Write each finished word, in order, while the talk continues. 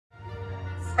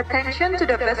Attention to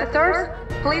the visitors,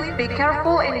 please be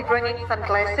careful in bringing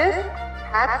sunglasses,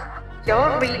 hats,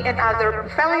 jewelry and other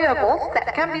valuables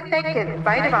that can be taken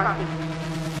by the monkey.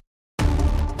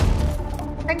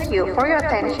 Thank you for your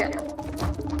attention.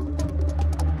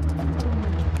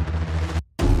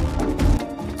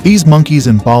 These monkeys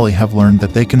in Bali have learned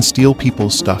that they can steal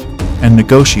people's stuff and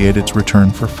negotiate its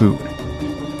return for food.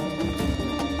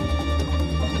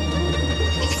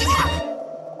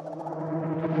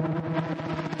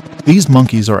 These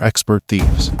monkeys are expert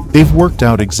thieves. They've worked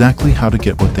out exactly how to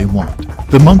get what they want.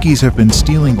 The monkeys have been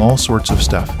stealing all sorts of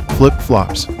stuff: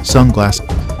 flip-flops, sunglasses,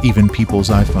 even people's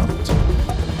iPhones.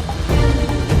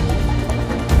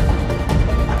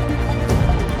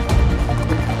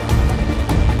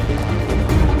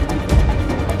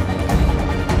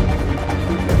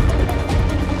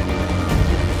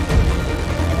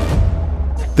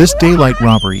 This daylight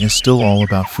robbery is still all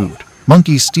about food.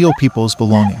 Monkeys steal people's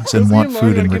belongings and want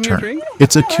food in return.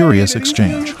 It's a curious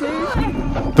exchange.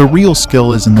 The real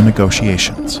skill is in the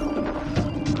negotiations.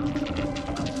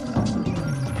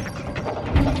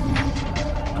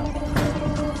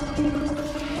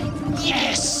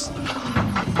 Yes!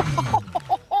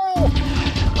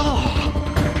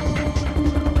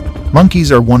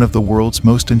 Monkeys are one of the world's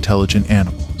most intelligent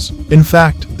animals. In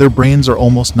fact, their brains are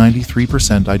almost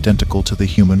 93% identical to the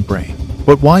human brain.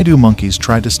 But why do monkeys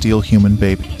try to steal human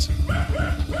babies?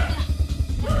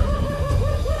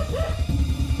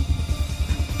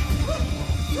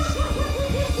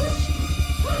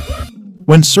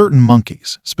 When certain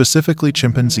monkeys, specifically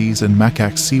chimpanzees and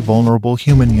macaques, see vulnerable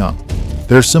human young,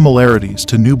 their similarities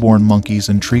to newborn monkeys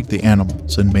intrigue the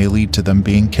animals and may lead to them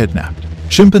being kidnapped.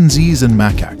 Chimpanzees and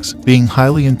macaques, being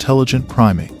highly intelligent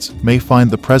primates, may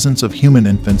find the presence of human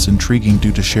infants intriguing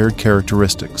due to shared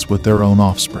characteristics with their own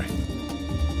offspring.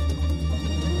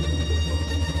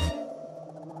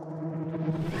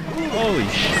 Holy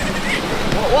shit.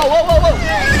 Whoa, whoa, whoa, whoa, whoa!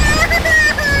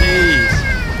 Jeez.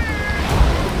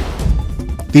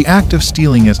 The act of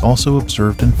stealing is also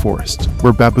observed in forests,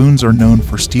 where baboons are known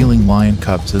for stealing lion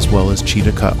cubs as well as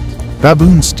cheetah cubs.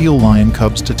 Baboons steal lion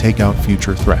cubs to take out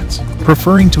future threats,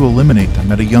 preferring to eliminate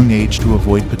them at a young age to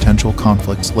avoid potential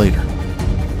conflicts later.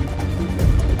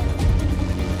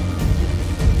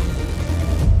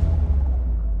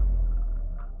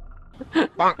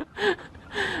 Bonk.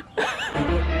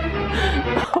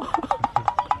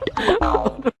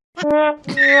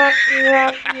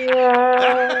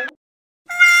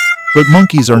 But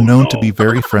monkeys are known to be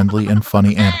very friendly and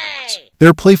funny animals.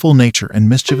 Their playful nature and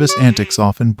mischievous antics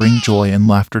often bring joy and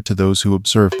laughter to those who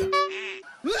observe them.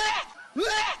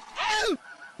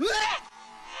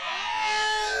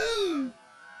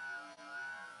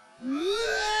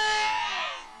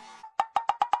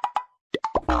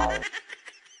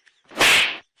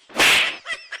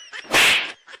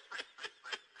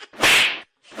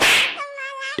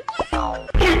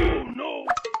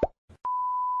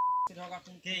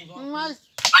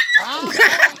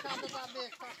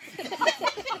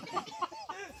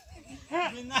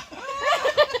 Mas